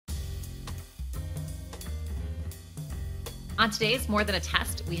On today's More Than a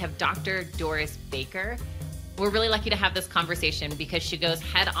Test, we have Dr. Doris Baker. We're really lucky to have this conversation because she goes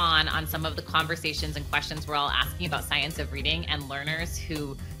head on some of the conversations and questions we're all asking about science of reading and learners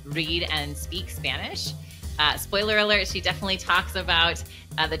who read and speak Spanish. Spoiler alert, she definitely talks about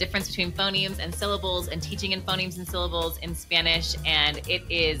the difference between phonemes and syllables and teaching in phonemes and syllables in Spanish. And it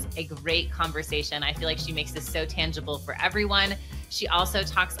is a great conversation. I feel like she makes this so tangible for everyone. She also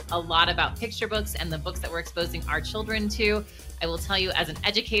talks a lot about picture books and the books that we're exposing our children to. I will tell you, as an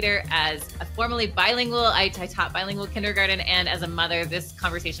educator, as a formerly bilingual, I taught bilingual kindergarten, and as a mother, this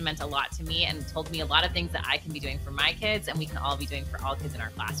conversation meant a lot to me and told me a lot of things that I can be doing for my kids and we can all be doing for all kids in our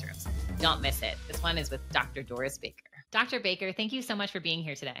classrooms. Don't miss it. This one is with Dr. Doris Baker. Dr. Baker, thank you so much for being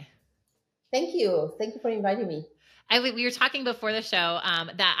here today. Thank you. Thank you for inviting me. We were talking before the show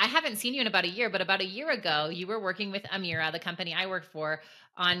that I haven't seen you in about a year, but about a year ago, you were working with Amira, the company I work for,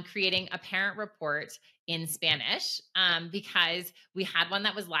 on creating a parent report in Spanish because we had one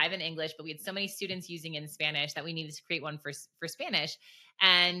that was live in English, but we had so many students using in Spanish that we needed to create one for Spanish.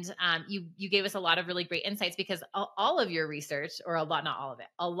 And you gave us a lot of really great insights because all of your research, or a lot, not all of it,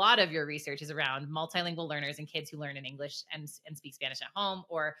 a lot of your research is around multilingual learners and kids who learn in English and speak Spanish at home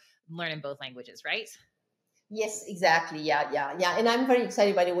or learn in both languages, right? Yes, exactly. Yeah. And I'm very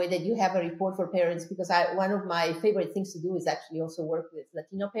excited, by the way, that you have a report for parents because one of my favorite things to do is actually also work with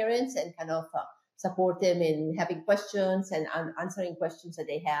Latino parents and kind of support them in having questions and answering questions that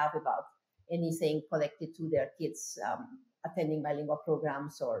they have about anything connected to their kids attending bilingual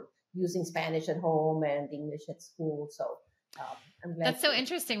programs or using Spanish at home and English at school. So I'm glad. That's so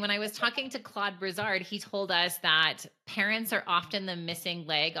interesting. When I was talking to Claude Brizard, he told us that parents are often the missing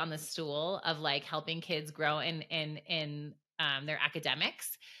leg on the stool of like helping kids grow in their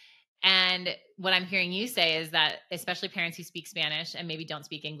academics. And what I'm hearing you say is that especially parents who speak Spanish and maybe don't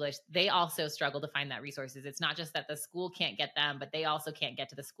speak English, they also struggle to find that resources. It's not just that the school can't get them, but they also can't get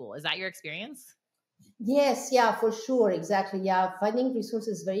to the school. Is that your experience? Yes, yeah, for sure, exactly. Yeah, finding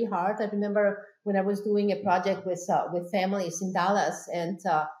resources is very hard. I remember when I was doing a project with families in Dallas, and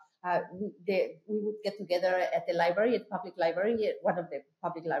we would get together at the library, at public library, at one of the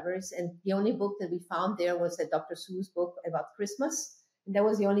public libraries, and the only book that we found there was a Dr. Seuss book about Christmas, and that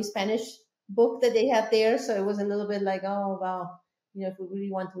was the only Spanish book that they had there. So it was a little bit like, oh wow, if we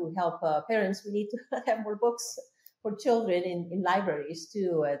really want to help parents, we need to have more books for children in libraries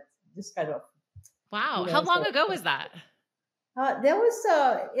too. This kind of Wow. How long ago was that? There was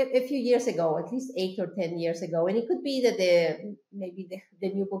a few years ago, at least 8 or 10 years ago, and it could be that maybe the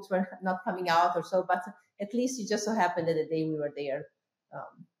new books were not coming out or so, but at least it just so happened that the day we were there,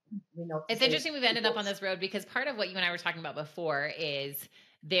 we noticed. It's interesting we've ended up on this road because part of what you and I were talking about before is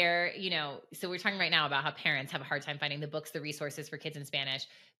so we're talking right now about how parents have a hard time finding the books, the resources for kids in Spanish,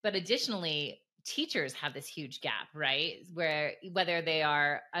 but additionally, teachers have this huge gap, right? Where whether they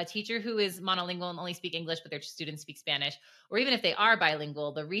are a teacher who is monolingual and only speak English, but their students speak Spanish, or even if they are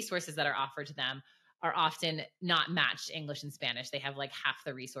bilingual, the resources that are offered to them are often not matched English and Spanish. They have like half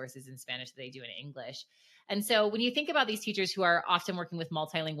the resources in Spanish that they do in English. And so when you think about these teachers who are often working with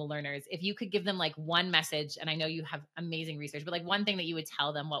multilingual learners, if you could give them like one message, and I know you have amazing research, but like one thing that you would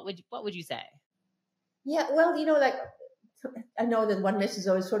tell them, what would you say? Yeah, well, like I know that one message is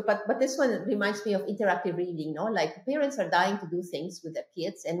always short, but this one reminds me of interactive reading. No, like parents are dying to do things with their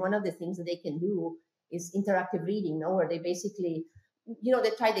kids, and one of the things that they can do is interactive reading. No, where they basically, they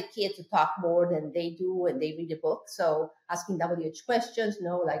try the kid to talk more than they do, and they read a book. So asking WH questions,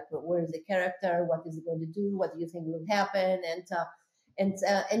 like where is the character, what is it going to do, what do you think will happen,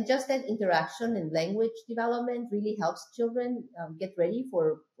 and just that interaction and language development really helps children get ready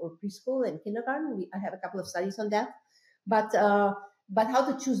for preschool and kindergarten. I have a couple of studies on that. But how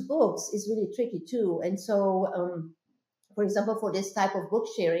to choose books is really tricky too. And so, for example, for this type of book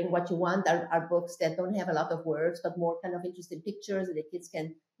sharing, what you want are books that don't have a lot of words, but more kind of interesting pictures that the kids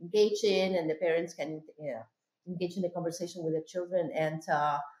can engage in, and the parents can engage in the conversation with their children.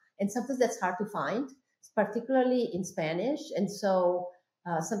 And sometimes that's hard to find, particularly in Spanish. And so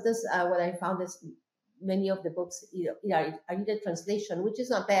sometimes what I found is many of the books are either translation, which is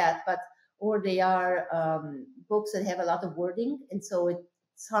not bad, or they are books that have a lot of wording, and so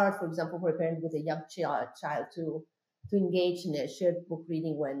it's hard, for example, for a parent with a young child to engage in a shared book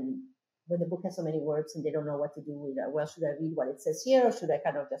reading when the book has so many words and they don't know what to do with it. Well, should I read what it says here, or should I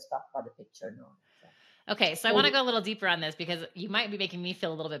kind of just talk about the picture? No. Okay, so I want to go a little deeper on this because you might be making me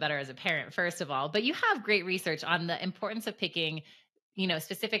feel a little bit better as a parent, first of all, but you have great research on the importance of picking,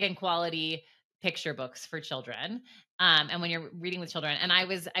 specific and quality picture books for children. And when you're reading with children, and I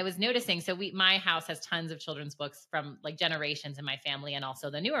was noticing, so my house has tons of children's books from like generations in my family and also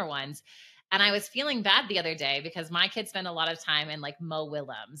the newer ones. And I was feeling bad the other day because my kids spend a lot of time in like Mo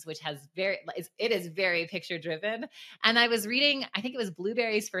Willems, which has it is very picture driven. And I was reading, I think it was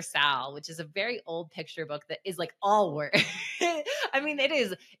Blueberries for Sal, which is a very old picture book that is like all word. I mean, it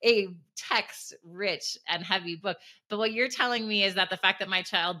is a text rich and heavy book. But what you're telling me is that the fact that my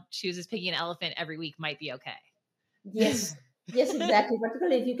child chooses picking an elephant every week might be okay. Yes, yes, exactly.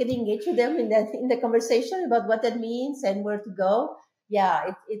 Particularly if you can engage with them in the conversation about what that means and where to go.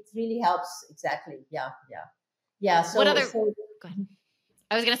 Yeah, it really helps. Exactly. Yeah, yeah, yeah. What So other, so go ahead.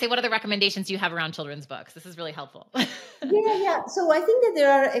 I was going to say, what other recommendations do you have around children's books? This is really helpful. yeah, yeah. So I think that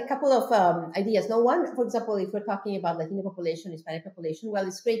there are a couple of ideas. No one, for example, if we're talking about Latino population, Hispanic population, well,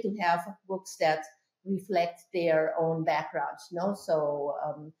 it's great to have books that reflect their own backgrounds. So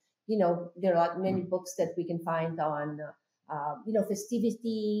there are many books that we can find on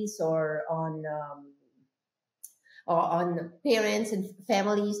festivities or on parents and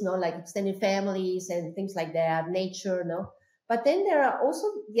families, like extended families and things like that, nature, But then there are also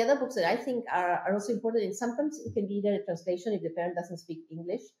the other books that I think are also important. And sometimes it can be either a translation if the parent doesn't speak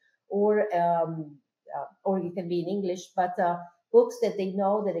English, or it can be in English, but books that they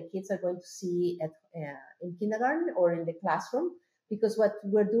know that the kids are going to see in kindergarten or in the classroom. Because what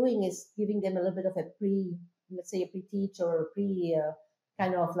we're doing is giving them a little bit of let's say a pre-teach or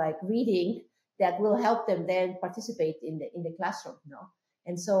kind of like reading that will help them then participate in the classroom.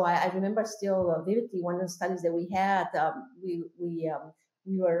 And so I remember still vividly one of the studies that we had. We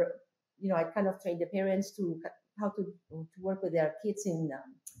were, I kind of trained the parents to how to work with their kids in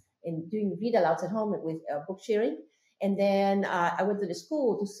doing read alouds at home with book sharing. And then I went to the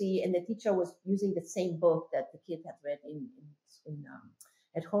school to see, and the teacher was using the same book that the kid had read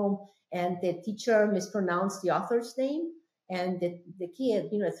at home, and the teacher mispronounced the author's name. And the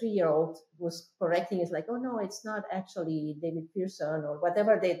kid, a 3-year-old, was correcting. It's like, oh no, it's not actually David Pearson or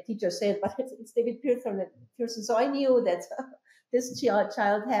whatever the teacher said, but it's David Pearson. So I knew that this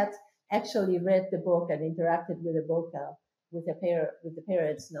child had actually read the book and interacted with the book with the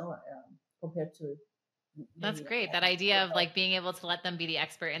parents, compared to. That's great. That idea of like being able to let them be the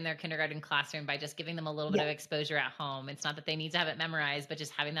expert in their kindergarten classroom by just giving them a little bit Yeah. of exposure at home. It's not that they need to have it memorized, but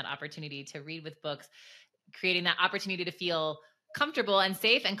just having that opportunity to read with books, creating that opportunity to feel comfortable and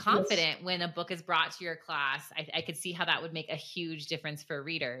safe and Yes. confident when a book is brought to your class. I could see how that would make a huge difference for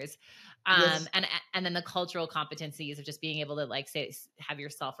readers. Yes. And then the cultural competencies of just being able to like say, have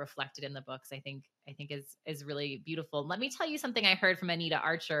yourself reflected in the books, I think is really beautiful. Let me tell you something I heard from Anita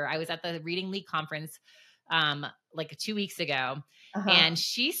Archer. I was at the Reading League conference like 2 weeks ago. Uh-huh. And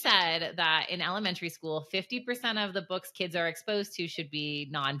she said that in elementary school, 50% of the books kids are exposed to should be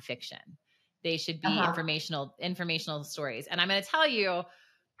nonfiction. They should be Uh-huh. informational stories. And I'm going to tell you,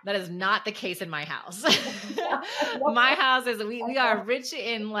 that is not the case in my house. My house is, we are rich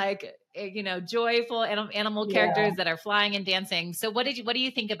in like, joyful animal Yeah. characters that are flying and dancing. So what do you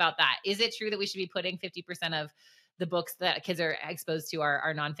think about that? Is it true that we should be putting 50% of the books that kids are exposed to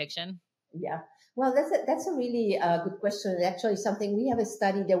are nonfiction? Yeah. Well, that's a really good question. Actually, something we have a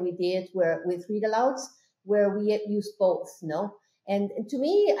study that we did where with read alouds where we use both. No, and to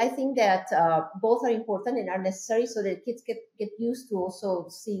me, I think that both are important and are necessary so that kids get used to also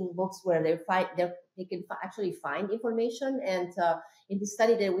seeing books where they can actually find information. And in the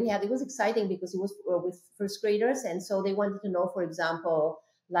study that we had, it was exciting because it was with first graders, and so they wanted to know, for example,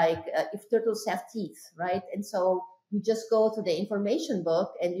 like if turtles have teeth, right? And so you just go to the information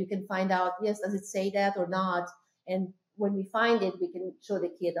book and you can find out, yes, does it say that or not? And when we find it, we can show the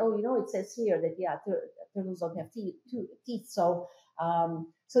kid, oh, it says here that, yeah, turtles don't have teeth. So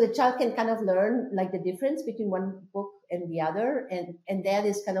the child can kind of learn like the difference between one book and the other. And that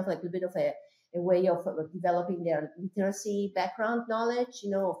is kind of like a bit of a way of developing their literacy background knowledge,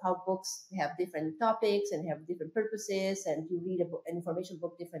 of how books have different topics and have different purposes. And you read an information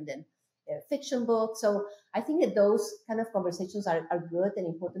book different than a fiction book. So I think that those kind of conversations are good and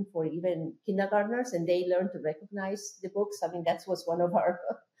important for even kindergartners, and they learn to recognize the books. I mean, that was one of our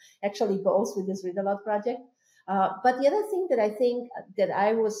actually goals with this Read Aloud project. But the other thing that I think that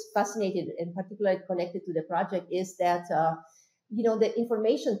I was fascinated and particularly connected to the project is that, the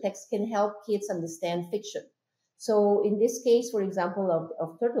information text can help kids understand fiction. So in this case, for example,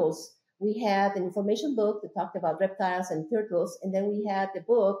 of turtles, we had an information book that talked about reptiles and turtles, and then we had the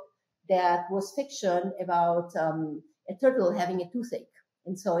book that was fiction about a turtle having a toothache.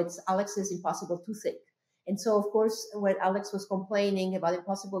 And so it's Alex's impossible toothache. And so, of course, when Alex was complaining about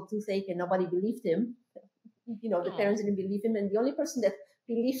impossible toothache and nobody believed him, the Oh, parents didn't believe him. And the only person that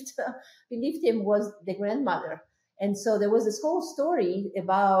believed him was the grandmother. And so there was this whole story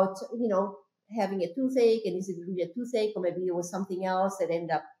about, having a toothache, and is it really a toothache, or maybe it was something else that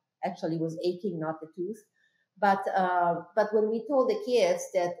ended up actually was aching, not the tooth. But when we told the kids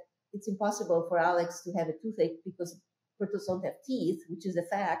that it's impossible for Alex to have a toothache because turtles don't have teeth, which is a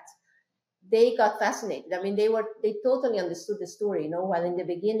fact, they got fascinated. I mean, they totally understood the story, while in the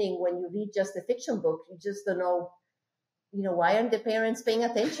beginning, when you read just a fiction book, you just don't know, why aren't the parents paying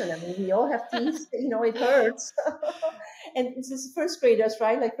attention? I mean, we all have teeth, it hurts. And it's just first graders,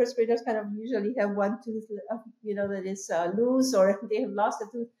 right? Like first graders kind of usually have one tooth, that is loose, or they have lost a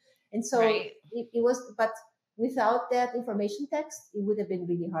tooth. And so Right. it was, but without that information text, it would have been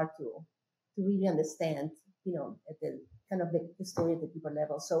really hard to really understand, at the kind of the story at the deeper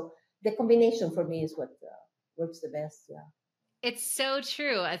level. So the combination for me is what works the best. Yeah. It's so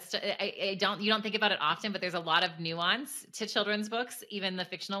true. You don't think about it often, but there's a lot of nuance to children's books, even the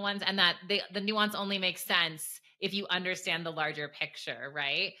fictional ones, and that the nuance only makes sense if you understand the larger picture,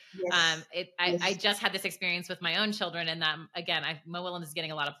 right? Yes. I Yes. just had this experience with my own children, and that again, Mo Williams is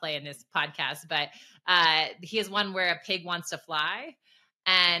getting a lot of play in this podcast, but he has one where a pig wants to fly.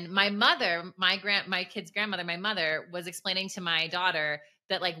 And my mother, my kid's grandmother, my mother was explaining to my daughter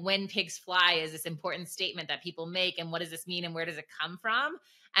that like when pigs fly is this important statement that people make, and what does this mean and where does it come from?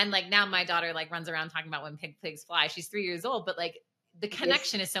 And like now my daughter like runs around talking about when pigs fly. She's 3 years old, but like the Yes.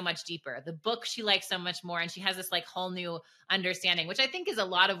 connection is so much deeper. The book she likes so much more, and she has this like whole new understanding, which I think is a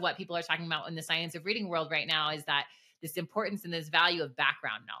lot of what people are talking about in the science of reading world right now, is that this importance and this value of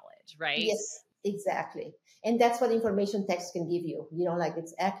background knowledge, right? Yes, exactly. And that's what information text can give you. Like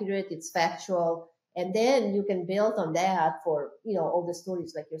it's accurate, it's factual, and then you can build on that for, all the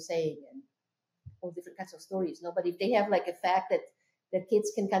stories like you're saying, and all different kinds of stories. No, but if they have like a fact that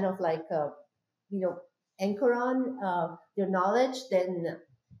kids can kind of like, you know, anchor on their knowledge, then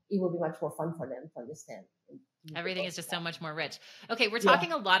it will be much more fun for them to understand. Everything is just so much more rich. Okay, we're Yeah.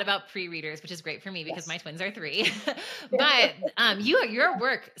 talking a lot about pre-readers, which is great for me because my Yes. twins are 3. But your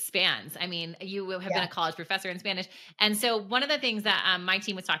work spans. I mean, you have been Yeah. a college professor in Spanish, and so one of the things that my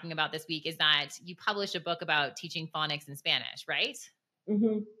team was talking about this week is that you published a book about teaching phonics in Spanish, right?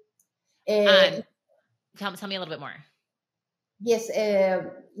 Mm-hmm. Um, tell me a little bit more. Yes,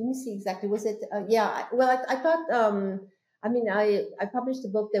 let me see exactly. Was it? Yeah. Well, I thought. I mean, I published a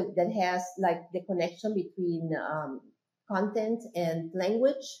book that has like the connection between content and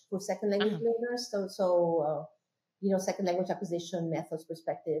language for second language Uh-huh. learners. Second language acquisition methods,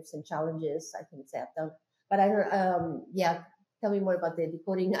 perspectives, and challenges. I think it's that. But I don't. Yeah. Tell me more about the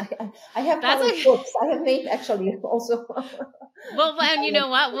decoding. I have That's college a books. I have made actually also. Well, and you know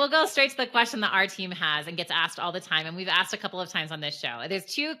what? We'll go straight to the question that our team has and gets asked all the time. And we've asked a couple of times on this show. There's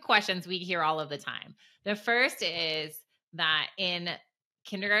 2 questions we hear all of the time. The first is that in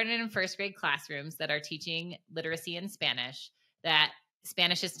kindergarten and first grade classrooms that are teaching literacy in Spanish, that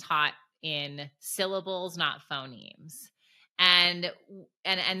Spanish is taught in syllables, not phonemes. And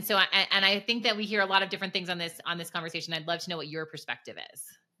I think that we hear a lot of different things on this conversation. I'd love to know what your perspective is.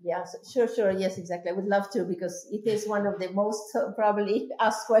 Yes, sure. Yes, exactly. I would love to because it is one of the most probably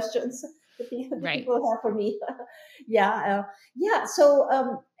asked questions the Right. people have for me. Yeah, yeah. So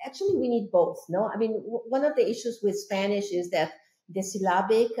actually, we need both. No, I mean, one of the issues with Spanish is that the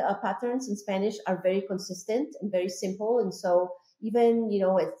syllabic patterns in Spanish are very consistent and very simple, and so even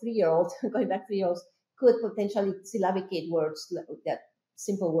a 3-year-old going back 3 years could potentially syllabicate words that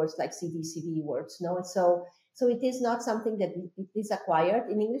simple words like CD words. No, and so it is not something that it is acquired.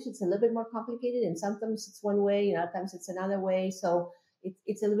 In English, it's a little bit more complicated, and sometimes it's one way, and other times it's another way. So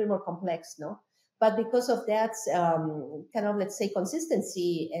it's a little bit more complex, no? But because of that kind of, let's say,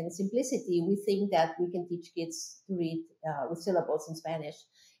 consistency and simplicity, we think that we can teach kids to read with syllables in Spanish.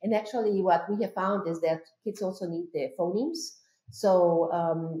 And actually, what we have found is that kids also need the phonemes. So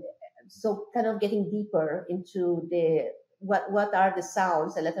kind of getting deeper into what are the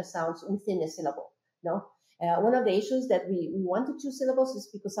sounds, the letter sounds within a syllable, no? One of the issues that we want to choose syllables is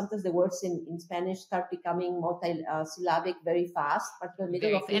because sometimes the words in Spanish start becoming multi-syllabic very fast, particularly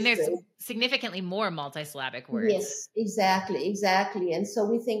middle of And fifth there's grade. significantly more multisyllabic words. Yes, exactly. And so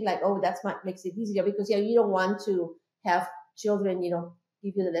we think like, oh, that's what makes it easier because you don't want to have children,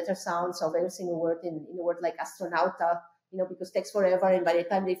 give you the letter sounds of every single word in a word like astronauta, because it takes forever, and by the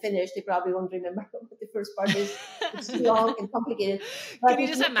time they finish, they probably won't remember what the first part is. It's too long and complicated. Can But you if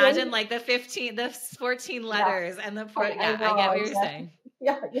just you break, imagine like the 14 yeah, letters and the port? I Yeah, I get know what you're exactly. saying.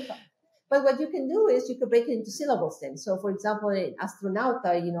 Yeah. But what you can do is you can break it into syllables then. So, for example, in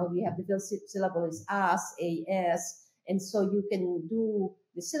astronauta, we have the first syllable is as, as, and so you can do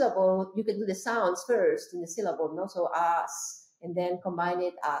the syllable, you can do the sounds first in the syllable, no? So as, and then combine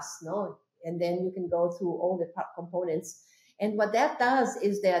it as, no? And then you can go through all the components. And what that does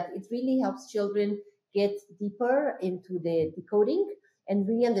is that it really helps children get deeper into the decoding and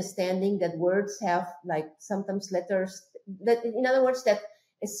really understanding that words have like sometimes letters that, in other words, that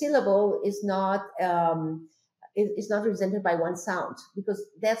a syllable is not represented by one sound, because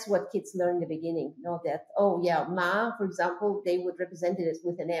that's what kids learn in the beginning. You know that, oh yeah, ma, for example, they would represent it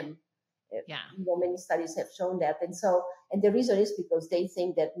with an M. Yeah. Many studies have shown that, and the reason is because they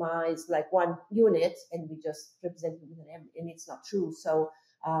think that ma is like one unit, and we just represent it with an M, and it's not true. So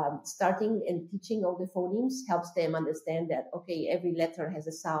starting and teaching all the phonemes helps them understand that, okay, every letter has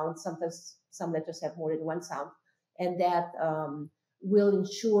a sound. Sometimes some letters have more than one sound, and that will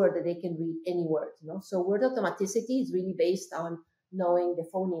ensure that they can read any word. So word automaticity is really based on knowing the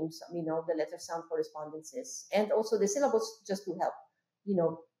phonemes, the letter sound correspondences, and also the syllables, just to help,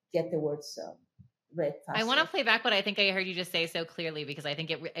 get the words read faster. I want to play back what I think I heard you just say so clearly, because I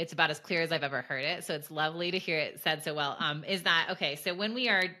think it's about as clear as I've ever heard it. So it's lovely to hear it said so well. Is that, okay, so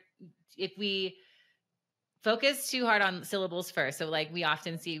if we focus too hard on syllables first, so like we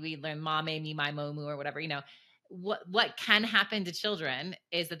often see, we learn mame, me, my, momu, or whatever, what can happen to children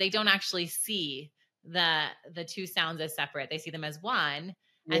is that they don't actually see the two sounds as separate. They see them as one.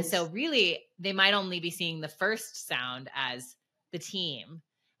 Yes. And so really they might only be seeing the first sound as the team.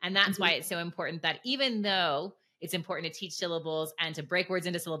 And that's why it's so important that, even though it's important to teach syllables and to break words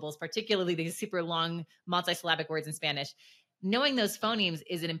into syllables, particularly these super long multisyllabic words in Spanish, knowing those phonemes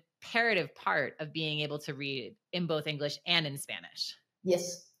is an imperative part of being able to read in both English and in Spanish.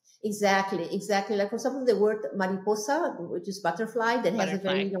 Yes, exactly. Like, for example, the word mariposa, which is butterfly, that has a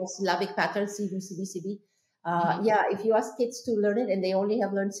very syllabic pattern, CB. Yeah, if you ask kids to learn it and they only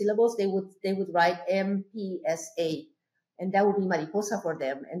have learned syllables, they would write MPSA, and that would be mariposa for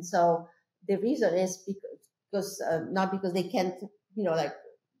them. And so the reason is because not because they can't,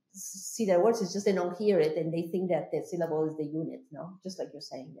 see their words, it's just they don't hear it, and they think that the syllable is the unit, just like you're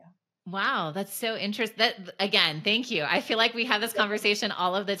saying. Yeah. Wow, that's so interesting. That, again, thank you. I feel like we have this conversation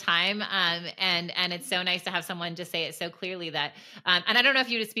all of the time, and it's so nice to have someone just say it so clearly that. And I don't know if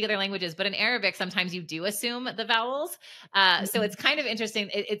you speak other languages, but in Arabic, sometimes you do assume the vowels. So it's kind of interesting.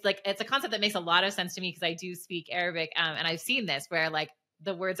 It's a concept that makes a lot of sense to me, because I do speak Arabic, and I've seen this where like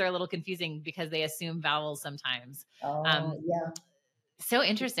the words are a little confusing because they assume vowels sometimes. Yeah. So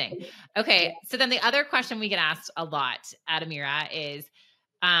interesting. Okay, yeah. So then the other question we get asked a lot at Amira is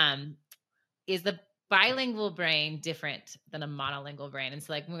the bilingual brain different than a monolingual brain? And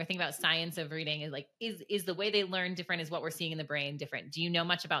so, like, when we're thinking about science of reading, is the way they learn different? Is what we're seeing in the brain different? Do you know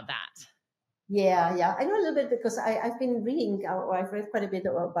much about that? Yeah. I know a little bit, because I've been reading, or I've read quite a bit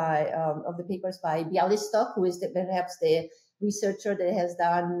of the papers by Bialystok, who is perhaps the researcher that has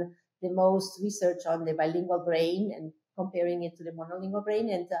done the most research on the bilingual brain and comparing it to the monolingual brain.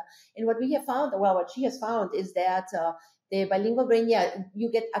 And what we have found, what she has found, is that the bilingual brain, you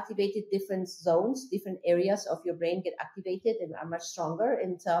get activated different zones, different areas of your brain get activated and are much stronger.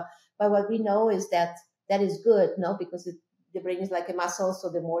 And but what we know is that is good, because the brain is like a muscle, so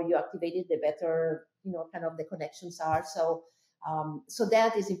the more you activate it, the better, kind of the connections are. So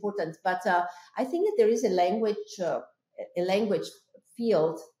that is important. But I think that there is a language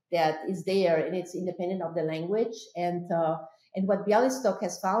field that is there, and it's independent of the language. And what Bialystok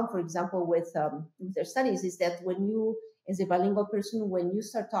has found, for example, with their studies, is that when you, as a bilingual person, when you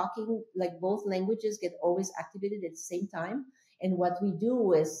start talking, like, both languages get always activated at the same time. And what we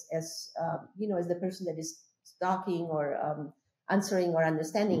do is, as the person that is talking or answering or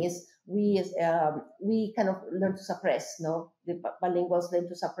understanding, is we kind of learn to suppress. The bilinguals learn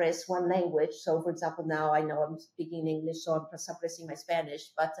to suppress one language. So, for example, now I know I'm speaking English, so I'm suppressing my Spanish.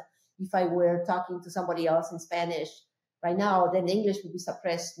 But if I were talking to somebody else in Spanish right now, then English would be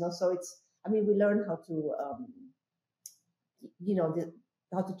suppressed. So we learn how to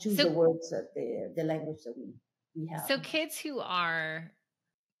how to choose the words, the language that we have. So kids who are,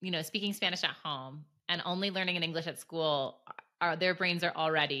 speaking Spanish at home and only learning in English at school, their brains are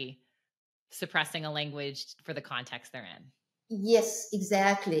already suppressing a language for the context they're in. Yes,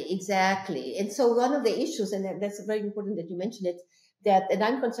 exactly. And so one of the issues, and that's very important that you mentioned it, and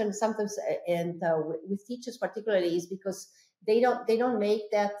I'm concerned sometimes, and with teachers particularly, is because they don't make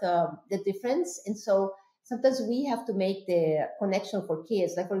that the difference. And so sometimes we have to make the connection for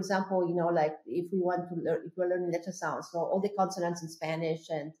kids. Like, for example, like if we're learning letter sounds, so all the consonants in Spanish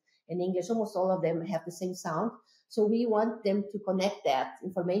and in English, almost all of them have the same sound. So we want them to connect that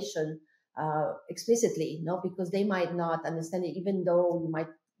information explicitly, because they might not understand it, even though you might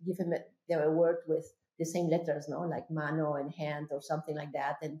give them a word with the same letters, like mano and hand or something like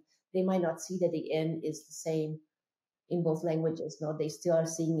that, and they might not see that the N is the same in both languages. No, they still are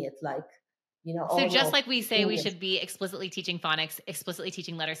seeing it like, So all just of like we say we English. should be explicitly teaching phonics, explicitly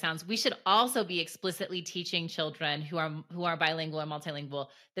teaching letter sounds, we should also be explicitly teaching children who are bilingual or multilingual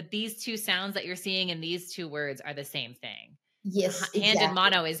that these two sounds that you're seeing in these two words are the same thing. Yes, Hand in exactly.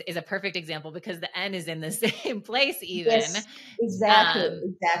 mono is a perfect example because the N is in the same place even. Yes, exactly, Um,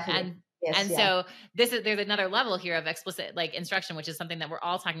 exactly. and Yes, and yeah. so there's another level here of explicit like instruction, which is something that we're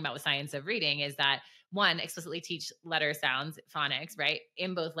all talking about with science of reading, is that one, explicitly teach letter sounds, phonics, right,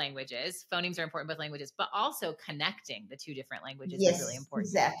 in both languages. Phonemes are important in both languages, but also connecting the two different languages is really Yes, important.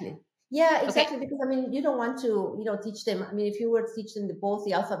 exactly. Yeah, Okay, exactly. Because I mean, you don't want to, teach them. I mean, if you were to teach them both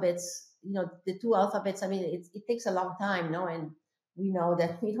the alphabets, the two alphabets. I mean, it takes a long time, no, and we know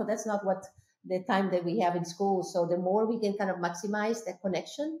that that's not what the time that we have in school. So the more we can kind of maximize that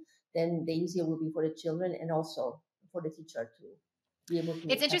connection, then the easier will be for the children and also for the teacher to be able to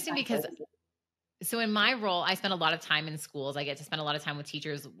it's have interesting time for because everything. so in my role, I spend a lot of time in schools. I get to spend a lot of time with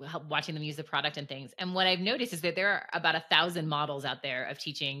teachers, watching them use the product and things. And what I've noticed is that there are about 1,000 models out there of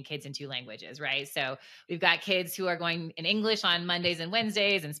teaching kids in two languages, right? So we've got kids who are going in English on Mondays and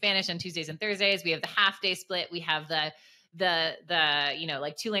Wednesdays, and Spanish on Tuesdays and Thursdays. We have the half day split. We have the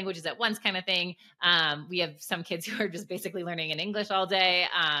like two languages at once kind of thing. We have some kids who are just basically learning in English all day,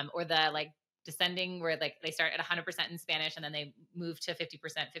 or the like descending where like they start at 100% in Spanish and then they move to 50%,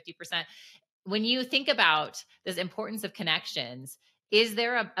 50%. When you think about this importance of connections, is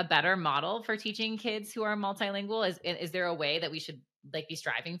there a better model for teaching kids who are multilingual? Is there a way that we should like be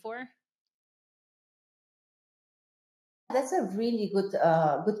striving for? That's a really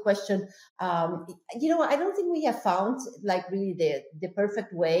good question. I don't think we have found like really the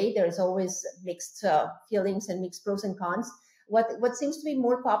perfect way. There's always mixed feelings and mixed pros and cons. What seems to be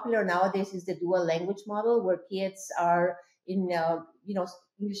more popular nowadays is the dual language model, where kids are in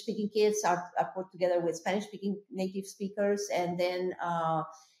English speaking kids are put together with Spanish speaking native speakers, and then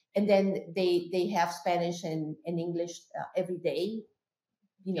they have Spanish and English every day.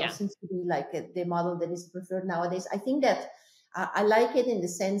 Yeah. Seems to be like the model that is preferred nowadays. I think that I like it in the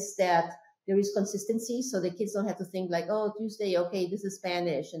sense that there is consistency, so the kids don't have to think like, oh, Tuesday, okay, this is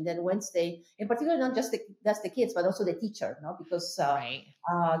Spanish, and then Wednesday, in particular, not just that's the kids, but also the teacher, no, because Right.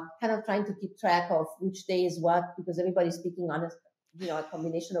 kind of trying to keep track of which day is what, because everybody's speaking on a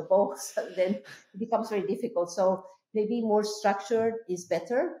combination of both, so then it becomes very difficult. So maybe more structured is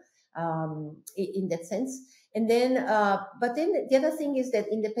better in that sense. And then, but then the other thing is that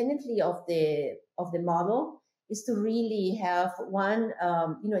independently of the model is to really have one,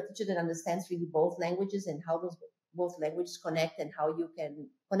 a teacher that understands really both languages and how those both languages connect and how you can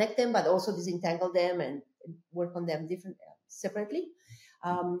connect them, but also disentangle them and work on them different separately.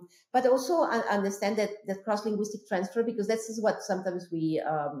 But also understand that cross linguistic transfer, because this is what sometimes we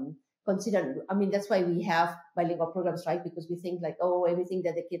consider. I mean, that's why we have bilingual programs, right? Because we think like, oh, everything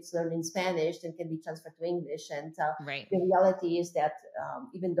that the kids learn in Spanish then can be transferred to English. And Right. the reality is that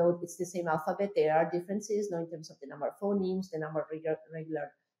even though it's the same alphabet, there are differences, in terms of the number of phonemes, the number of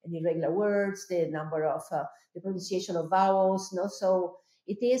regular and irregular words, the number of the pronunciation of vowels. No, so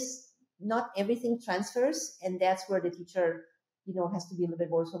it is not everything transfers, and that's where the teacher, has to be a little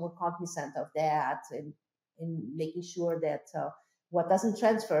bit more cognizant of that, and making sure that what doesn't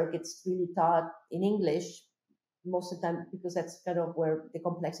transfer gets really taught in English most of the time, because that's kind of where the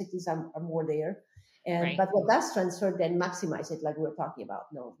complexities are more there. And Right. but what does transfer, then maximize it, like we were talking about,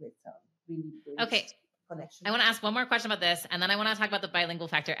 with really doing Okay. this connection. I want to ask one more question about this, and then I want to talk about the bilingual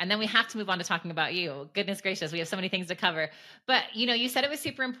factor, and then we have to move on to talking about you. Goodness gracious, we have so many things to cover. But you said it was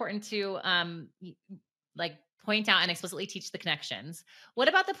super important to like point out and explicitly teach the connections. What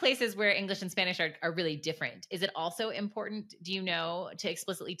about the places where English and Spanish are really different? Is it also important, do you know, to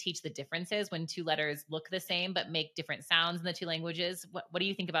explicitly teach the differences when two letters look the same but make different sounds in the two languages? What do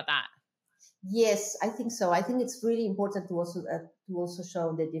you think about that? Yes, I think so. I think it's really important to also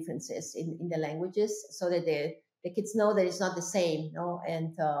show the differences in the languages, so that the kids know that it's not the same, no,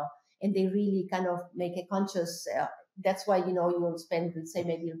 and they really kind of make a conscious. That's why you will spend, let's say,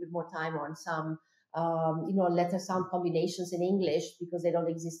 maybe a little bit more time on some letter sound combinations in English, because they don't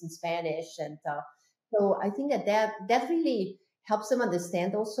exist in Spanish, and so I think that really helps them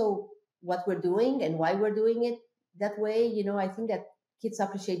understand also what we're doing and why we're doing it that way. I think that kids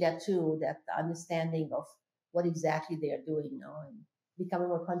appreciate that too, that understanding of what exactly they are doing, and becoming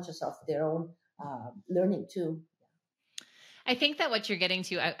more conscious of their own learning too. I think that what you're getting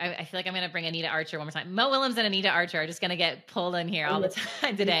to, I feel like I'm going to bring Anita Archer one more time. Mo Willems and Anita Archer are just going to get pulled in here Oh, all the yes,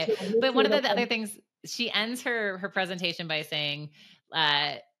 time me today. too, me But too, one of no the other problem. things, she ends her presentation by saying,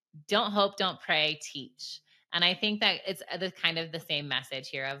 uh, "Don't hope, don't pray, teach." And I think that it's the kind of the same message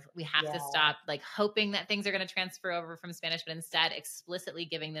here of we have to Yeah, stop like hoping that things are going to transfer over from Spanish, but instead explicitly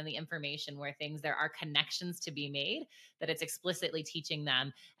giving them the information where things there are connections to be made, that it's explicitly teaching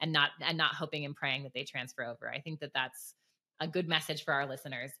them and not hoping and praying that they transfer over. I think that that's a good message for our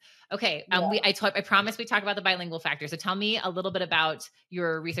listeners. Okay, yeah. I promise we talk about the bilingual factor. So tell me a little bit about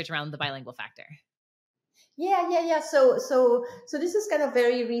your research around the bilingual factor. Yeah. So this is kind of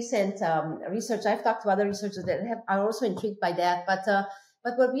very recent research. I've talked to other researchers that are also intrigued by that.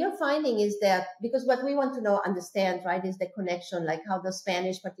 But what we are finding is that because what we want to know, understand, right, is the connection, like how the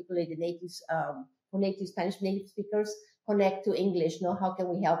Spanish, particularly the natives, native Spanish native speakers, connect to English. No, how can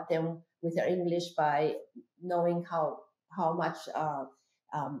we help them with their English by knowing how much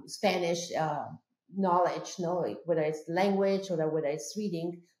Spanish knowledge, no, like whether it's language or whether it's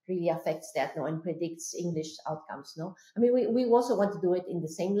reading really affects that, no, and predicts English outcomes, no. I mean, we also want to do it in the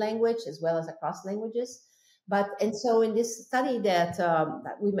same language as well as across languages. But and so in this study that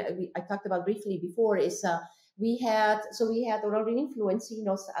I talked about briefly before is we had oral reading fluency, you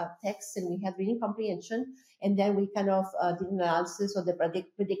know, text, and we had reading comprehension, and then we kind of did an analysis of the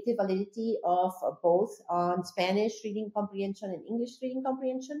predictive validity of both on Spanish reading comprehension and English reading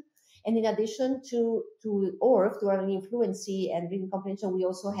comprehension. And in addition to ORF, to our fluency and reading comprehension, we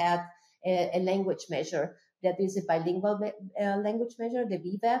also had a language measure that is a bilingual language measure, the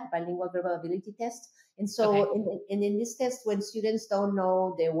BVAT, Bilingual Verbal Ability Test. And Okay. so in this test, when students don't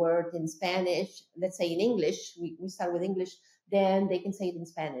know the word in Spanish, let's say in English, we start with English, then they can say it in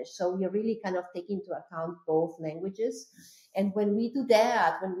Spanish. So we are really kind of taking into account both languages. And when we do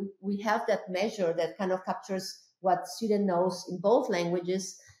that, when we have that measure that kind of captures what student knows in both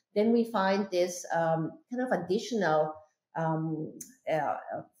languages, then we find this kind of additional um, uh,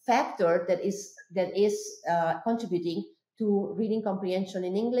 factor that is contributing to reading comprehension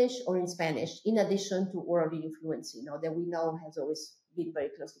in English or in Spanish, in addition to oral reading fluency, you know, that we know has always been very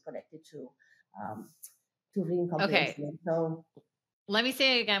closely connected um, to reading Okay. comprehension. So Let me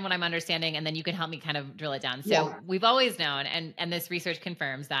say again what I'm understanding, and then you can help me kind of drill it down. So yeah, we've always known, and this research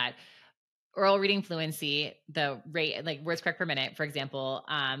confirms that oral reading fluency, the rate, like words correct per minute, for example,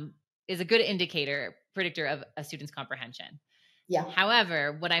 is a good indicator, predictor of a student's comprehension. yeah,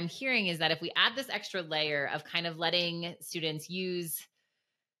 However, what I'm hearing is that if we add this extra layer of kind of letting students use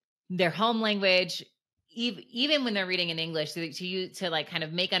their home language, even when they're reading in English, to like kind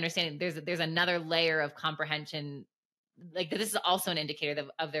of make understanding, there's another layer of comprehension, like this is also an indicator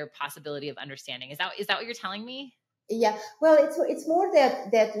of their possibility of understanding. Is that what you're telling me? yeah. Well, it's more that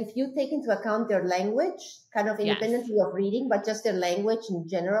if you take into account their language, kind of Yes. independently of reading, but just their language in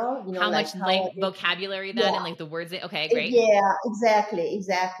general, you know, How like much how vocabulary then, yeah. and like the words okay, great. Yeah, exactly.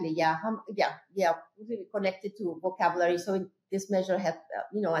 Yeah, yeah. Really connected to vocabulary. So this measure had,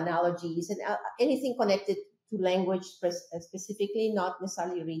 analogies and anything connected to language specifically, not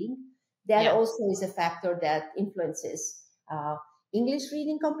necessarily reading. That Yeah. also is a factor that influences English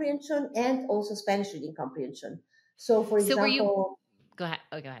reading comprehension and also Spanish reading comprehension. So, for So were you example, go ahead.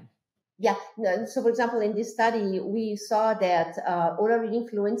 Oh, go ahead. yeah. No, so, for example, in this study, we saw that oral reading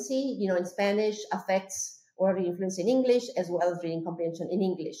fluency, you know, in Spanish affects oral reading fluency in English as well as reading comprehension in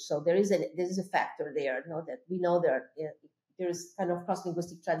English. So there is a factor there, you know, that we know there is kind of cross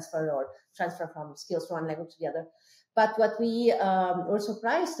linguistic transfer or transfer from skills from one language to the other. But what we were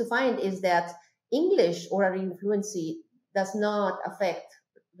surprised to find is that English oral reading fluency does not affect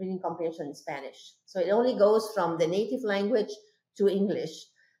reading comprehension in Spanish. So it only goes from the native language to English.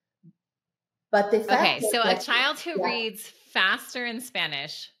 But the fact Okay, is so a that, child who yeah, reads faster in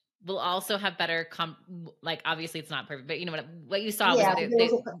Spanish will also have better like obviously it's not perfect, but you know what you saw was yeah, that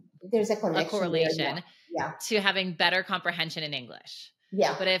there's a a connection there. Yeah, correlation yeah, to having better comprehension in English.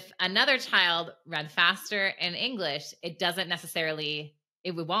 yeah. But if another child read faster in English, it doesn't necessarily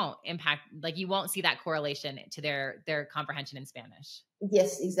it won't impact, like you won't see that correlation to their comprehension in Spanish.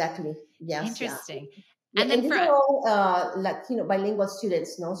 Yes, exactly. Yes, yeah, Interesting. yeah. And And then these for are all Latino bilingual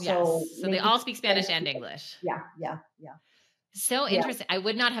students, no? So yes, so they native all speak Spanish Spanish and speakers. English. Yeah, So yeah. interesting. I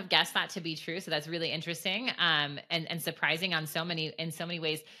would not have guessed that to be true. So that's really interesting, and surprising on so many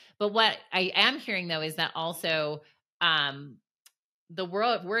ways. But what I am hearing though is that also um, the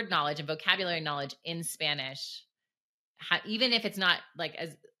word knowledge and vocabulary knowledge in Spanish, even if it's not like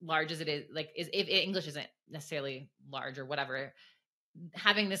as large as it is, like if English isn't necessarily large or whatever,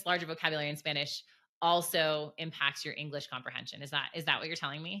 having this larger vocabulary in Spanish also impacts your English comprehension. Is that what you're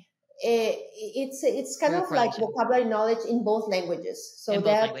telling me? It's kind Through a of like correlation vocabulary knowledge in both languages. So in both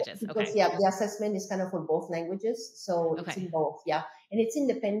that languages. because Okay. yeah, the assessment is kind of for both languages, so it's Okay. in both. Yeah, and it's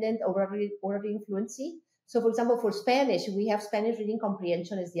independent of oral reading fluency. So, for example, for Spanish, we have Spanish reading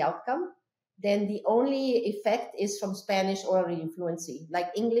comprehension as the outcome. then the only effect is from Spanish oral reading fluency. Like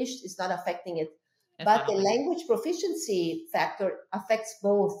English is not affecting it. It's not But the helping. language proficiency factor affects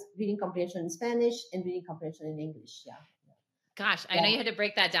both reading comprehension in Spanish and reading comprehension in English. Yeah. Gosh, I know Yeah. you had to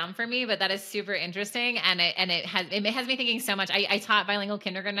break that down for me, but that is super interesting, and it has me thinking so much. I taught bilingual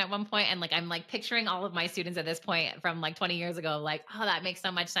kindergarten at one point, and like I'm like picturing all of my students at this point from like 20 years ago. Like, oh, that makes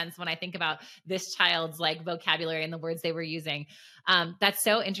so much sense when I think about this child's like vocabulary and the words they were using. That's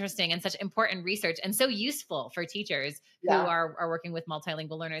so interesting and such important research, and so useful for teachers who Yeah. are working with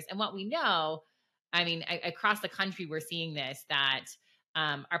multilingual learners. And what we know, I mean, across the country, we're seeing this that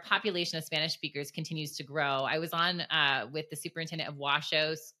our population of Spanish speakers continues to grow. I was on with the superintendent of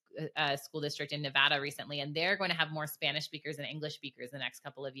Washoe School District in Nevada recently, and they're going to have more Spanish speakers than English speakers in the next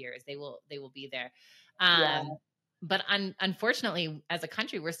couple of years. They will be there. Yeah. But unfortunately, as a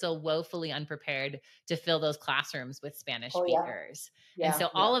country, we're still woefully unprepared to fill those classrooms with Spanish Oh, yeah. speakers. And Yeah. so Yeah.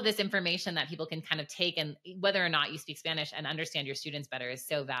 all of this information that people can kind of take, and whether or not you speak Spanish and understand your students better, is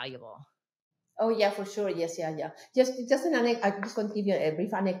so valuable. Oh yeah, for sure. Yes, yeah, yeah. Just an anecdote. I just want to give you a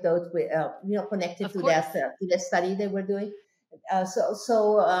brief anecdote with connected Of to course. that study they were doing.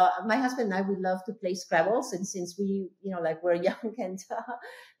 My husband and I would love to play Scrabble, and since we like we're young and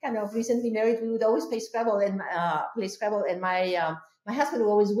kind of recently married, we would always play Scrabble, and my husband would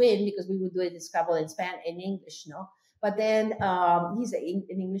always win because we would do it in Scrabble in English, no. But then he's an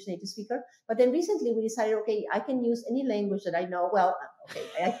English native speaker. But then recently we decided, okay, I can use any language that I know. Well,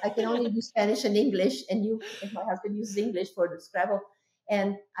 okay, I can only use Spanish and English, and my husband uses English for the Scrabble,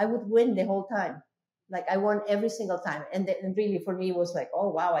 and I would win the whole time. Like I won every single time, and really for me it was like, oh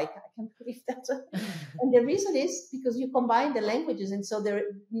wow, I can't believe that. And the reason is because you combine the languages, and so there,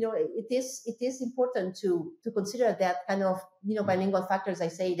 it is important to consider that kind of bilingual factors. I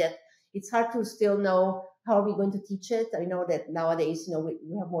say that it's hard to still know how are we going to teach it. I know that nowadays,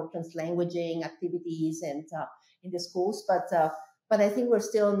 we have more translanguaging activities and in the schools, but I think we're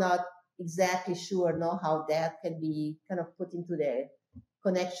still not exactly sure, how that can be kind of put into the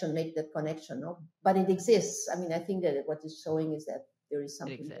make that connection, no? But it exists. I mean, I think that what it's showing is that there is It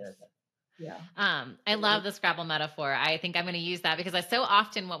something there. exists. Yeah. I love the Scrabble metaphor. I think I'm going to use that because I so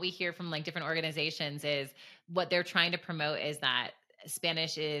often what we hear from like different organizations is what they're trying to promote is that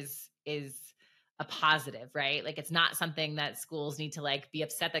Spanish is a positive, right? Like it's not something that schools need to like be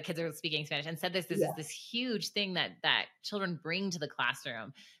upset that kids are speaking Spanish. Instead, this is Yeah. this huge thing that children bring to the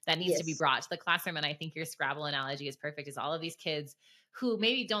classroom that needs to be Yes. brought to the classroom. And I think your Scrabble analogy is perfect. Is all of these kids who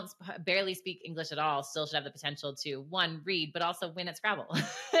maybe don't barely speak English at all still should have the potential to one read, but also win at Scrabble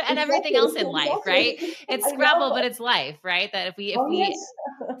and everything Exactly. else in life, right? Exactly. It's I Scrabble, but know. it's life, right? That if Oh we yes.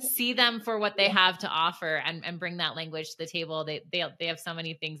 see them for what they Yeah. have to offer and bring that language to the table, they have so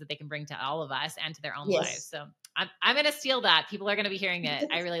many things that they can bring to all of us and to their own lives. Yes. So I'm going to steal that. People are going to be hearing it.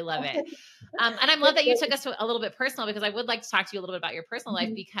 I really love it. And I'm glad That's that you took great. us to a little bit personal because I would like to talk to you a little bit about your personal life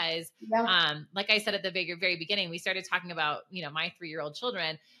Mhm. because, Yeah. like I said at the very beginning, we started talking about my 3-year-old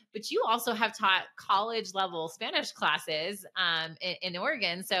children, but you also have taught college level Spanish classes in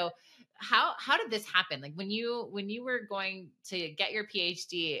Oregon. So how did this happen? Like when you were going to get your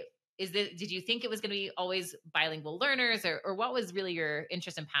PhD, did you think it was going to be always bilingual learners or what was really your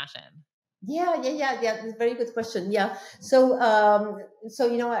interest and passion? Yeah, yeah, yeah, yeah. That's a very good question. Yeah. So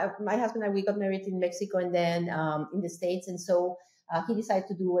my husband and I, we got married in Mexico and then in the States, and so he decided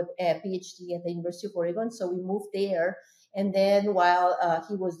to do a PhD at the University of Oregon. So we moved there, and then while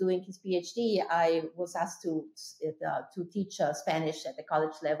he was doing his PhD, I was asked to teach Spanish at the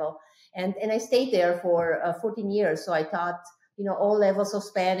college level, and I stayed there for 14 years. So I taught all levels of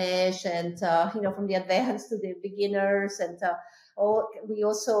Spanish, and from the advanced to the beginners, and we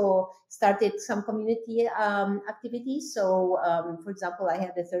also started some community activities. So, for example, I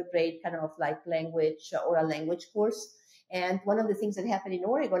had the third grade kind of like oral language course. And one of the things that happened in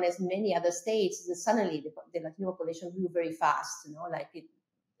Oregon, as in many other states, is that suddenly the Latino population grew very fast. Like it,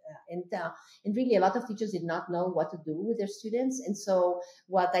 and really a lot of teachers did not know what to do with their students. And so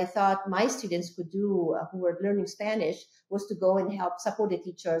what I thought my students could do who were learning Spanish was to go and help support the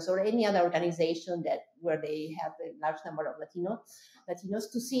teachers or any other organization where they have a large number of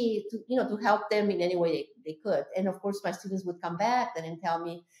Latinos to help them in any way they could. And of course my students would come back then and tell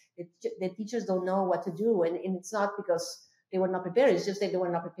me that the teachers don't know what to do, and it's not because they were not prepared, it's just that they were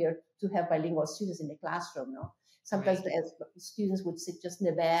not prepared to have bilingual students in the classroom. No, sometimes Right. the students would sit just in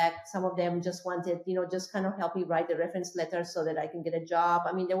the back. Some of them just wanted, just kind of help me write the reference letter so that I can get a job.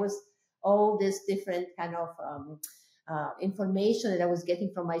 I mean, there was all this different kind of information that I was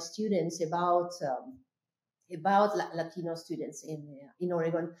getting from my students about Latino students in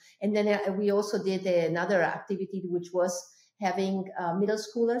Oregon. And then we also did another activity, which was having middle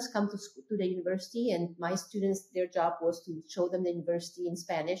schoolers come to the university, and my students, their job was to show them the university in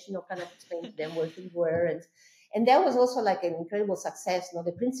Spanish, kind of explain to them where things were. And that was also like an incredible success.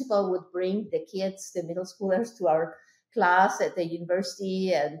 The principal would bring the kids, the middle schoolers, to our class at the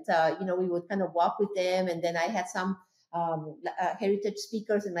university, and we would kind of walk with them. And then I had some heritage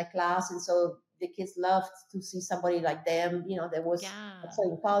speakers in my class, and so the kids loved to see somebody like them, that was Yeah. also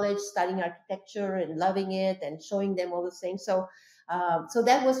in college studying architecture and loving it and showing them all those things. So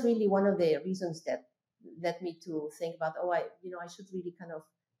that was really one of the reasons that led me to think about, I should really kind of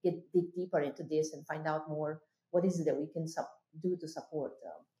dig deeper into this and find out more what is it that we can do to support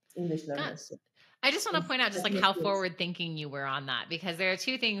English God, learners. I just want to point out just like Latino how kids. forward thinking you were on that, because there are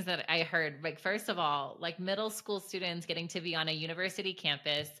two things that I heard. Like, first of all, like middle school students getting to be on a university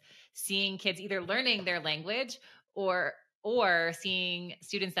campus, seeing kids either learning their language or seeing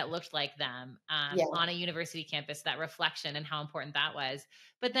students that looked like them Yeah, on a university campus, that reflection and how important that was.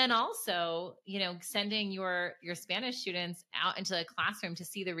 But then also, sending your Spanish students out into a classroom to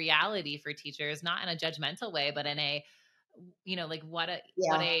see the reality for teachers, not in a judgmental way, but in a like what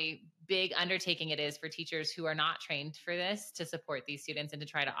yeah, a big undertaking it is for teachers who are not trained for this to support these students and to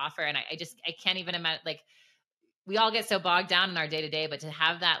try to offer. And I can't even imagine, like, we all get so bogged down in our day to day, but to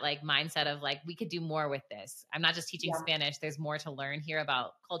have that like mindset of like, we could do more with this. I'm not just teaching yeah, Spanish. There's more to learn here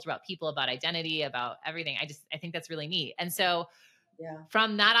about culture, about people, about identity, about everything. I think that's really neat. And so yeah.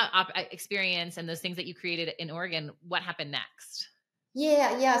 from that experience and those things that you created in Oregon, what happened next?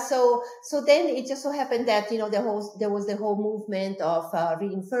 Yeah, yeah. So then it just so happened that there was the whole movement of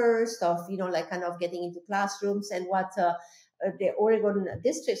reading first, of like kind of getting into classrooms, and what the Oregon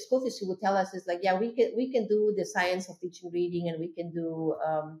district school district would tell us is like, yeah, we can do the science of teaching reading, and we can do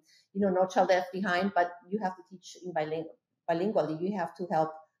No Child Left Behind, but you have to teach in bilingually. You have to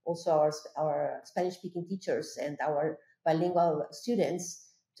help also our Spanish speaking teachers and our bilingual students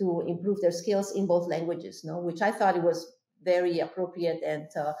to improve their skills in both languages. No, which I thought it was very appropriate, and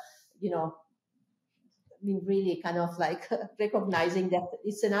you know really kind of like recognizing that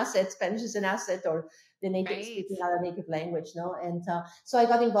it's an asset. Spanish is an asset, or the native Right. speaking our native language. No, and so I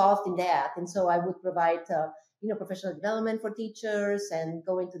got involved in that, and so I would provide professional development for teachers and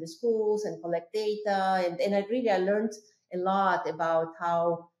go into the schools and collect data, and I learned a lot about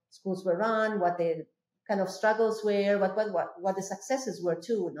how schools were run, what the kind of struggles were, what the successes were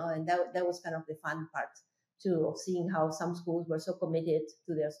too. No, and that was kind of the fun part too, of seeing how some schools were so committed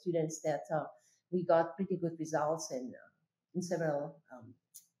to their students that we got pretty good results in several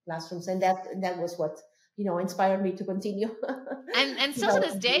classrooms, and that was what inspired me to continue. And still to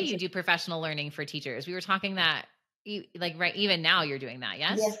this Developing day, you research. do professional learning for teachers. We were talking that, like, right, even now you're doing that,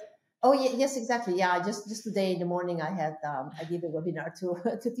 Yes. yes? Oh, yes, exactly. Yeah, just today in the morning, I gave a webinar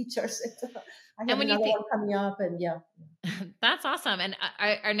to to teachers. I And have when you another think one coming up, and yeah. that's awesome. And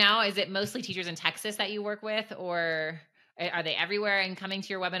are now, is it mostly teachers in Texas that you work with, or are they everywhere and coming to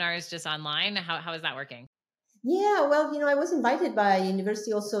your webinars just online? How is that working? Yeah, well, I was invited by a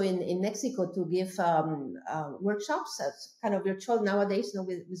university also in Mexico to give workshops, kind of virtual nowadays,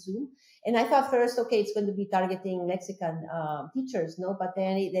 with Zoom. And I thought first, okay, it's going to be targeting Mexican teachers, no, but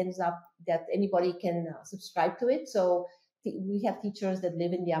then it ends up that anybody can subscribe to it. So we have teachers that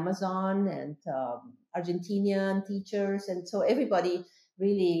live in the Amazon, and Argentinian teachers, and so everybody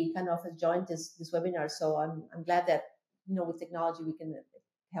really kind of has joined this webinar. So I'm glad that with technology we can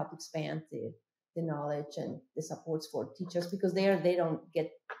help expand the knowledge and the supports for teachers, because they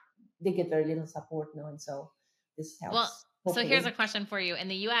get very little support now, and so this Well, helps so here's a hopefully. question for you. In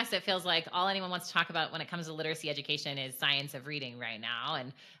the US, it feels like all anyone wants to talk about when it comes to literacy education is science of reading right now.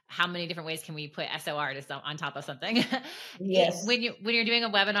 And how many different ways can we put SOR on top of something? Yes. When you're doing a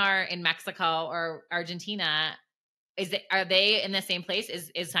webinar in Mexico or Argentina, are they in the same place?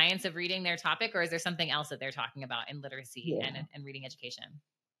 Is science of reading their topic, or is there something else that they're talking about in literacy Yeah. and reading education?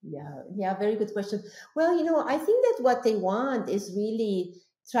 Yeah, very good question. Well, I think that what they want is really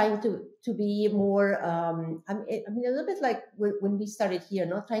trying to be more. I mean, a little bit like when we started here,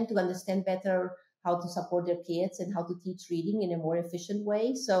 not trying to understand better how to support their kids and how to teach reading in a more efficient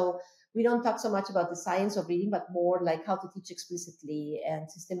way. So we don't talk so much about the science of reading, but more like how to teach explicitly and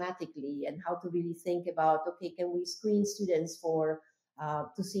systematically, and how to really think about, okay, can we screen students for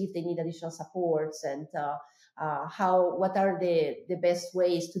to see if they need additional supports, and what are the best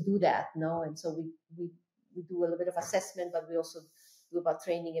ways to do that, no? And so we do a little bit of assessment, but we also do about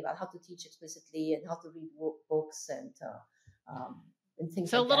training about how to teach explicitly and how to read books, and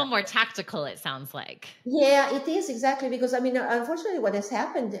things So a like little that. more tactical, it sounds like. Yeah, it is exactly, because I mean, unfortunately, what has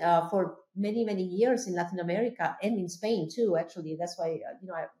happened for many years in Latin America and in Spain too. Actually, that's why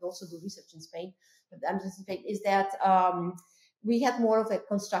I also do research in Spain. anticipate is that we had more of a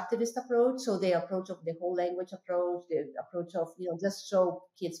constructivist approach. So the approach of the whole language approach, the approach of, just show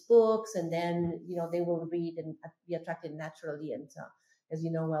kids books and then, they will read and be attracted naturally. And as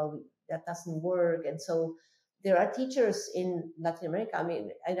you know, well, that doesn't work. And so there are teachers in Latin America, I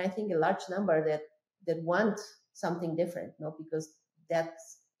mean, and I think a large number that want something different, because that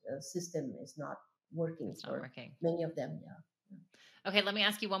system is not working It's not for working. many of them. Yeah. Okay, let me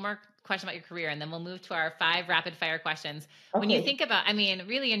ask you one more question about your career, and then we'll move to our 5 rapid fire questions. When you Okay. think about, I mean,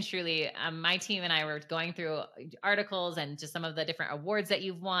 really and truly, my team and I were going through articles and just some of the different awards that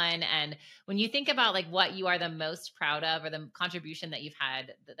you've won. And when you think about like what you are the most proud of or the contribution that you've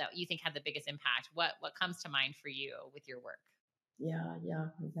had that you think had the biggest impact, what comes to mind for you with your work? Yeah, yeah,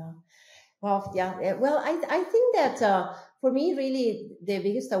 yeah. Well, yeah. Well, I think that for me, really, the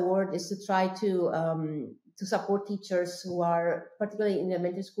biggest award is to try to support teachers who are particularly in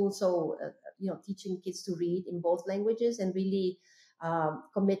elementary school. So, teaching kids to read in both languages and really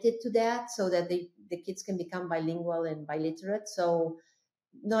committed to that, so that the kids can become bilingual and biliterate. So,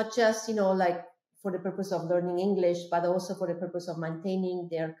 not just like for the purpose of learning English, but also for the purpose of maintaining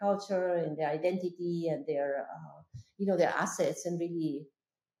their culture and their identity and their assets, and really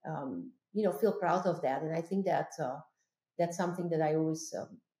feel proud of that. And I think that that's something that I always,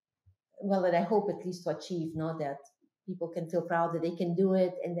 that I hope at least to achieve, that people can feel proud that they can do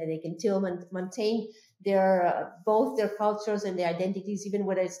it and that they can still maintain their both their cultures and their identities, even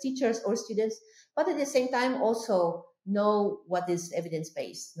whether it's teachers or students, but at the same time also know what is evidence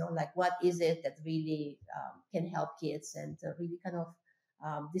based, like what is it that really can help kids, and really kind of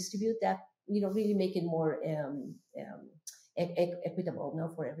distribute that, really make it more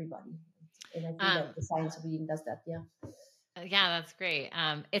equitable, for everybody. And I think that the science reading does that. Yeah. Yeah, that's great.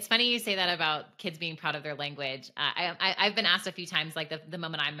 It's funny you say that about kids being proud of their language. I've been asked a few times, like the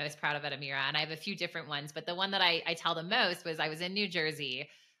moment I'm most proud of at Amira, and I have a few different ones, but the one that I tell the most was I was in New Jersey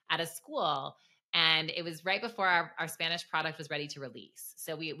at a school, and it was right before our Spanish product was ready to release.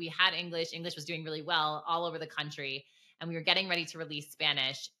 So we had English. English was doing really well all over the country, and we were getting ready to release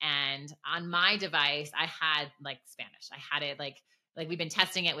Spanish. And on my device, I had like Spanish. I had it like we've been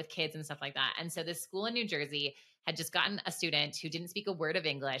testing it with kids and stuff like that. And so this school in New Jersey had just gotten a student who didn't speak a word of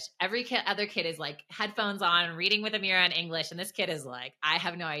English. Every other kid is like headphones on, reading with Amira in English, and this kid is like, I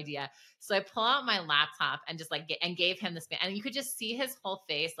have no idea. So I pull out my laptop and just like and gave him this, and you could just see his whole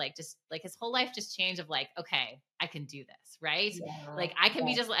face, like just like his whole life just changed. Of like, okay, I can do this, right? Yeah. Like I can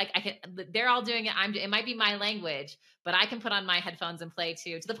be just like I can. They're all doing it. It might be my language, but I can put on my headphones and play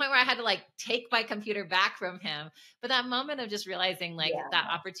too. To the point where I had to like take my computer back from him. But that moment of just realizing like Yeah. that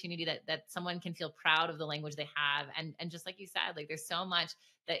opportunity that someone can feel proud of the language they have, and just like you said, like there's so much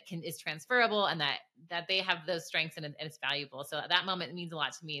that is transferable, and that they have those strengths, and it's valuable. So that moment means a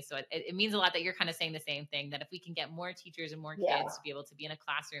lot to me. So it means a lot that you're kind of saying the same thing, that if we can get more teachers and more Yeah. kids to be able to be in a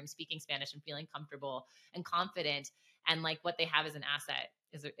classroom speaking Spanish and feeling comfortable and confident, and like what they have as an asset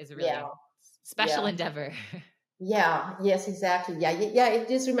is a really Yeah. special Yeah. endeavor. Yeah, yes, exactly. Yeah, yeah. It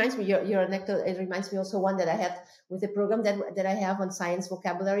just reminds me your anecdote. It reminds me also one that I had with a program that I have on science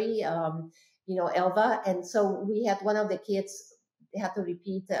vocabulary. Elva, and so we had one of the kids. They had to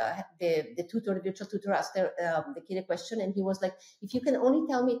repeat the virtual tutor asked the kid a question, and he was like, "If you can only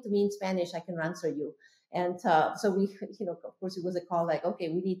tell me to me in Spanish, I can answer you." And so we, of course, it was a call like, okay,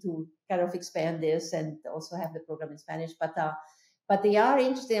 we need to kind of expand this and also have the program in Spanish, but they are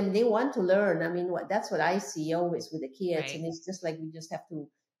interested and they want to learn. I mean, that's what I see always with the kids. Right. And it's just like, we just have to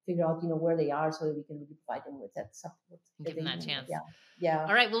figure out, where they are so that we can really provide them with that support. Give them that chance. Yeah. Yeah.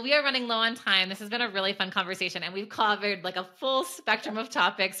 All right. Well, we are running low on time. This has been a really fun conversation, and we've covered like a full spectrum of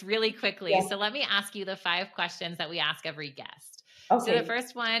topics really quickly. Yeah. So let me ask you the 5 questions that we ask every guest. Okay. So the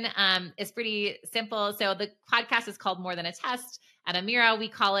first one is pretty simple. So the podcast is called More Than a Test. At Amira, we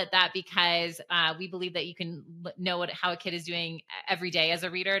call it that because we believe that you can know how a kid is doing every day as a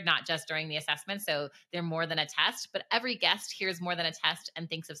reader, not just during the assessment. So they're more than a test, but every guest hears more than a test and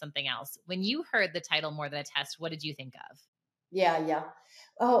thinks of something else. When you heard the title More Than a Test, what did you think of? Yeah.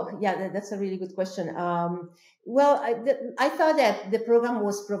 Oh, yeah, that's a really good question. Well, I thought that the program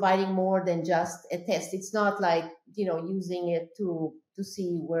was providing more than just a test. It's not like, using it to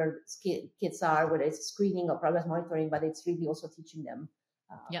see where kids are, whether it's screening or progress monitoring, but it's really also teaching them.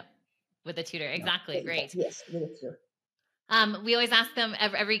 Yep. With a tutor. Exactly. Great. Yes, with a tutor. We always ask them,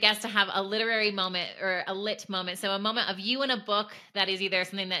 every guest, to have a literary moment or a lit moment. So a moment of you in a book that is either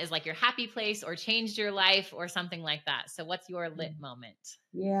something that is like your happy place or changed your life or something like that. So what's your lit moment?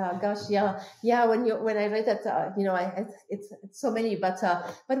 Yeah, gosh, yeah. When I read that, it's so many, but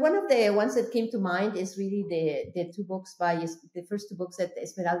one of the ones that came to mind is really the two books the first two books that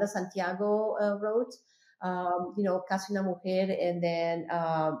Esmeralda Santiago wrote. Casi una mujer, and then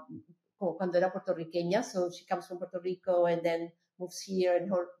cuando era puertorriqueña, so she comes from Puerto Rico and then moves here, and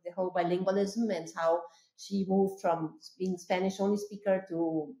the whole bilingualism and how she moved from being Spanish only speaker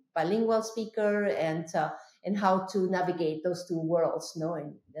to bilingual speaker, and how to navigate those two worlds,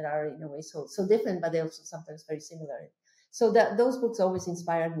 and that are in a way so different, but they're also sometimes very similar. So those books always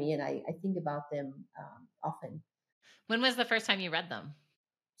inspired me, and I think about them often. When was the first time you read them?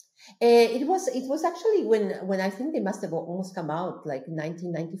 It was actually when I think they must have almost come out, like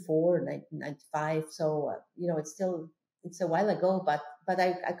 1994, 1995. So it's a while ago, but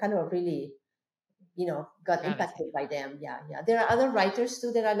I kind of really got impacted by them. Yeah. There are other writers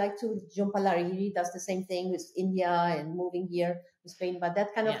too that I like too. John Palariri does the same thing with India and moving here to Spain. But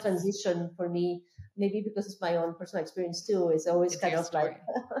that kind of transition for me, maybe because it's my own personal experience too, is always kind of like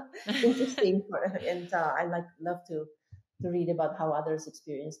interesting. And I love to read about how others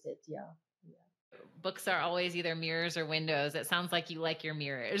experienced it. Yeah. Books are always either mirrors or windows. It sounds like you like your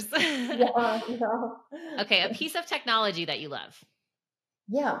mirrors. Yeah. Okay, a piece of technology that you love.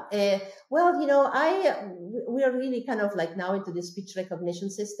 Yeah. Well, we are really kind of like now into the speech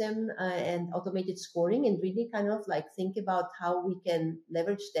recognition system and automated scoring, and really kind of like think about how we can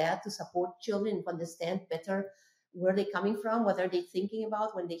leverage that to support children to understand better where they're coming from, what are they thinking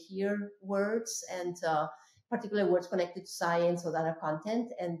about when they hear words, and particular words connected to science or other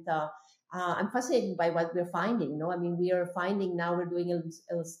content. And I'm fascinated by what we're finding. I mean, we are finding now we're doing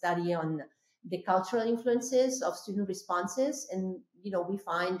a study on the cultural influences of student responses. And, we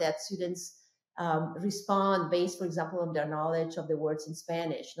find that students respond based, for example, on their knowledge of the words in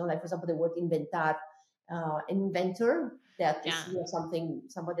Spanish. Like, for example, the word inventar, inventor, that is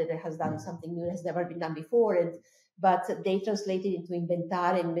somebody that has done something new, has never been done before. But they translated into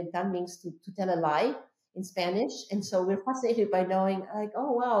inventar, and inventar means to tell a lie in Spanish. And so we're fascinated by knowing, like,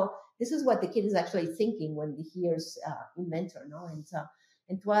 oh, wow, this is what the kid is actually thinking when he hears inventor,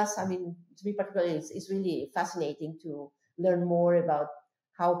 and to us, I mean, to me particularly, it's really fascinating to learn more about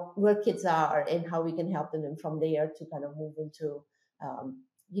where kids are and how we can help them, and from there to kind of move into,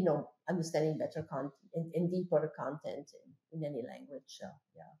 understanding better content and deeper content in any language.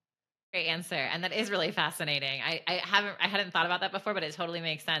 Yeah. Great answer. And that is really fascinating. I hadn't thought about that before, but it totally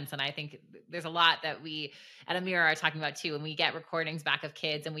makes sense. And I think there's a lot that we at Amira are talking about too. And we get recordings back of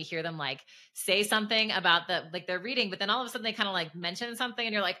kids and we hear them like say something about they're reading, but then all of a sudden they kind of like mention something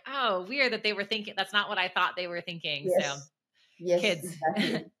and you're like, oh, weird that they were thinking, that's not what I thought they were thinking. Yes. So yes, kids.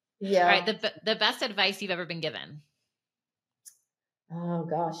 Exactly. Yeah. All right. The best advice you've ever been given. Oh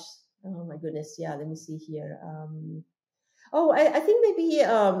gosh. Oh my goodness. Yeah. Let me see here. I think maybe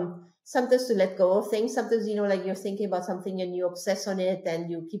sometimes to let go of things. Sometimes, like you're thinking about something and you obsess on it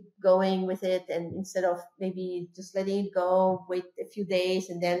and you keep going with it. And instead of maybe just letting it go, wait a few days,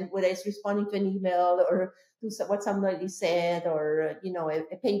 and then whether it's responding to an email or to what somebody said, or,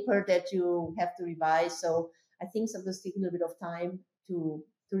 a paper that you have to revise. So I think sometimes take a little bit of time to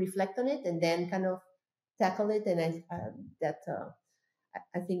reflect on it and then kind of tackle it. And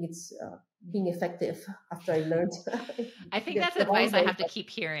I think it's being effective after I learned. I think that's advice I have to keep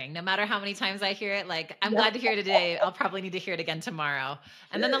hearing, no matter how many times I hear it. Like, I'm glad to hear it today. I'll probably need to hear it again tomorrow.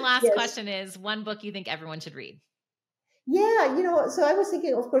 And then the last question is one book you think everyone should read. Yeah, so I was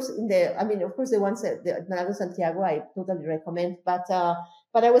thinking, of course, the ones that the Esmeralda Santiago, I totally recommend. But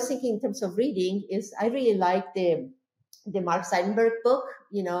I was thinking in terms of reading, is I really like the Mark Seidenberg book,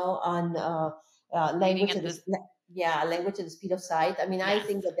 on language at the speed of sight. I mean, yes. I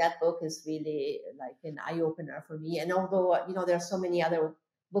think that book is really like an eye opener for me. And although there are so many other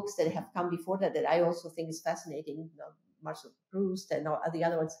books that have come before that I also think is fascinating, Marcel Proust and all the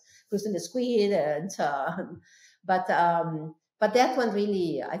other ones, Proust and the Squid, and but that one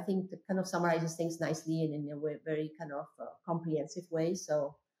really, I think, kind of summarizes things nicely and in a very kind of comprehensive way.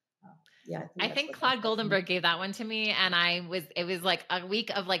 So. Yeah, I think Claude Goldenberg gave that one to me, and it was like a week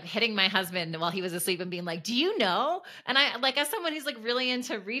of like hitting my husband while he was asleep and being like, "Do you know?" And I, like, as someone who's like really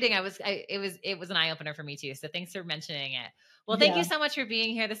into reading, it was an eye opener for me too. So thanks for mentioning it. Well, thank you so much for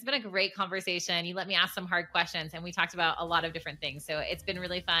being here. This has been a great conversation. You let me ask some hard questions, and we talked about a lot of different things. So it's been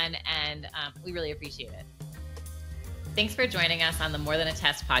really fun, and we really appreciate it. Thanks for joining us on the More Than a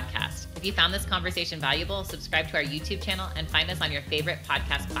Test podcast. If you found this conversation valuable, subscribe to our YouTube channel and find us on your favorite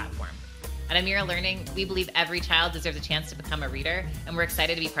podcast platform. At Amira Learning, we believe every child deserves a chance to become a reader, and we're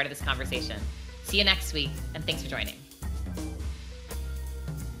excited to be part of this conversation. See you next week, and thanks for joining.